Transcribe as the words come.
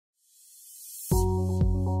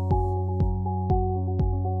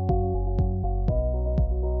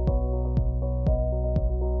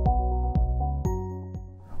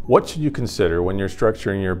What should you consider when you're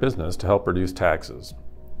structuring your business to help reduce taxes?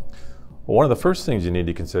 Well, one of the first things you need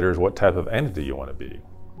to consider is what type of entity you want to be.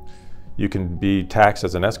 You can be taxed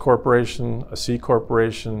as an S corporation, a C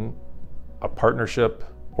corporation, a partnership,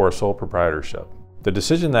 or a sole proprietorship. The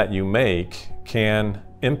decision that you make can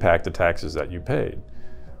impact the taxes that you paid.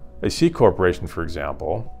 A C corporation, for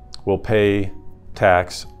example, will pay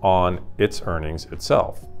tax on its earnings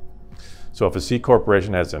itself. So if a C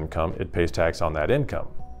corporation has income, it pays tax on that income.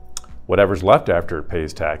 Whatever's left after it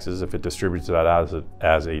pays taxes, if it distributes that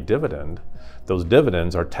as a dividend, those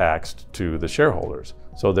dividends are taxed to the shareholders.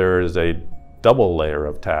 So there is a double layer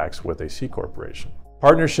of tax with a C corporation.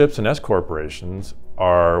 Partnerships and S corporations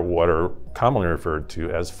are what are commonly referred to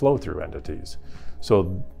as flow-through entities.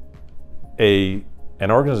 So an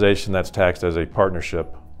organization that's taxed as a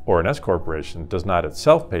partnership or an S corporation does not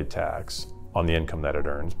itself pay tax on the income that it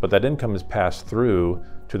earns, but that income is passed through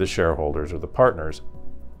to the shareholders or the partners,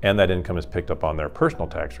 and that income is picked up on their personal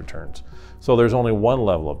tax returns. So there's only one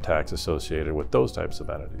level of tax associated with those types of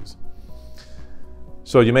entities.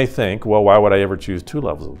 So you may think, well, why would I ever choose two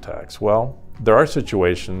levels of tax? Well, there are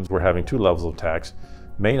situations where having two levels of tax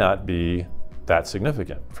may not be that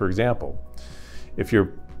significant. For example, if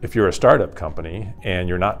you're a startup company and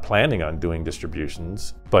you're not planning on doing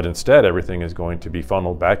distributions, but instead everything is going to be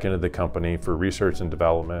funneled back into the company for research and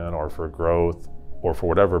development or for growth or for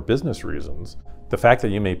whatever business reasons, the fact that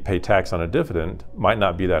you may pay tax on a dividend might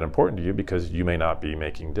not be that important to you because you may not be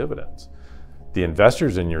making dividends. The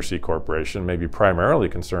investors in your C corporation may be primarily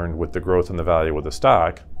concerned with the growth and the value of the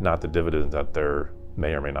stock, not the dividends that they may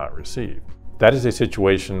or may not receive. That is a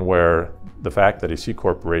situation where the fact that a C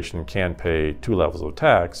corporation can pay two levels of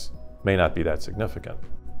tax may not be that significant.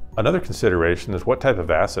 Another consideration is what type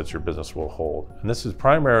of assets your business will hold. And this is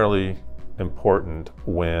primarily important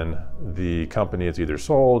when the company is either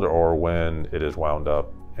sold or when it is wound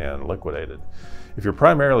up and liquidated. If you're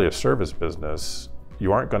primarily a service business,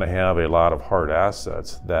 you aren't going to have a lot of hard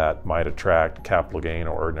assets that might attract capital gain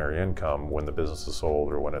or ordinary income when the business is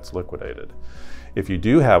sold or when it's liquidated. If you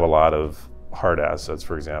do have a lot of hard assets,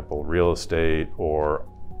 for example, real estate or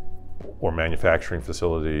manufacturing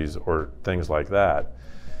facilities or things like that,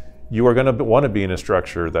 you are going to want to be in a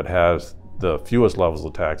structure that has the fewest levels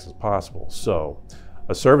of tax as possible. So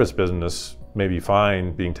a service business may be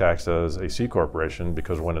fine being taxed as a C corporation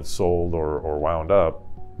because when it's sold or wound up,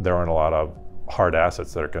 there aren't a lot of hard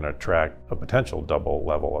assets that are going to attract a potential double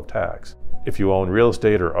level of tax. If you own real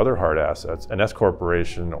estate or other hard assets, an S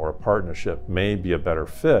corporation or a partnership may be a better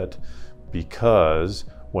fit because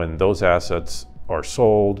when those assets are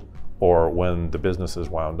sold or when the business is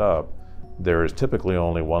wound up, there is typically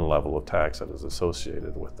only one level of tax that is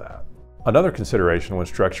associated with that. Another consideration when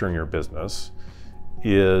structuring your business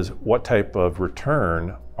is what type of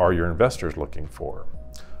return are your investors looking for?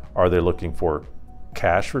 Are they looking for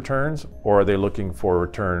cash returns or are they looking for a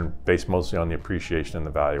return based mostly on the appreciation and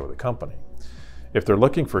the value of the company? If they're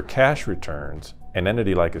looking for cash returns, an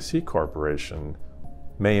entity like a C corporation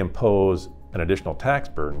may impose an additional tax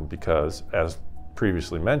burden because, as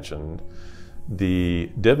previously mentioned,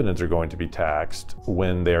 the dividends are going to be taxed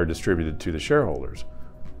when they are distributed to the shareholders.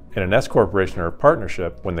 In an S corporation or a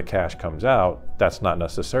partnership, when the cash comes out, that's not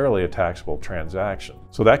necessarily a taxable transaction.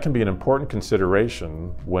 So that can be an important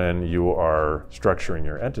consideration when you are structuring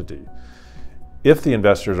your entity. If the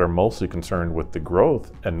investors are mostly concerned with the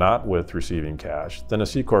growth and not with receiving cash, then a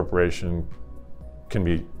C corporation can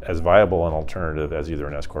be as viable an alternative as either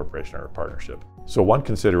an S corporation or a partnership. So one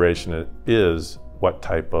consideration is what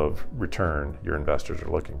type of return your investors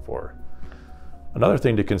are looking for. Another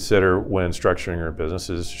thing to consider when structuring your business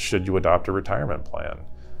is, should you adopt a retirement plan?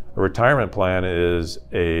 A retirement plan is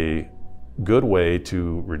a good way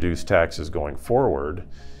to reduce taxes going forward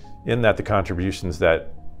in that the contributions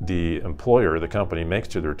that the employer, the company, makes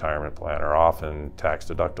to the retirement plan are often tax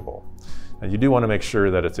deductible. And you do want to make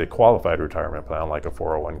sure that it's a qualified retirement plan like a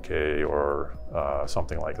 401k or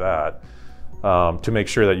something like that to make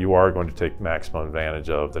sure that you are going to take maximum advantage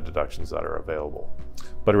of the deductions that are available.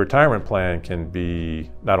 But a retirement plan can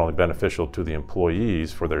be not only beneficial to the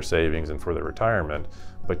employees for their savings and for their retirement,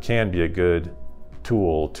 but can be a good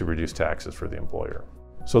tool to reduce taxes for the employer.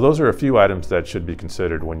 So those are a few items that should be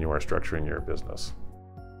considered when you are structuring your business.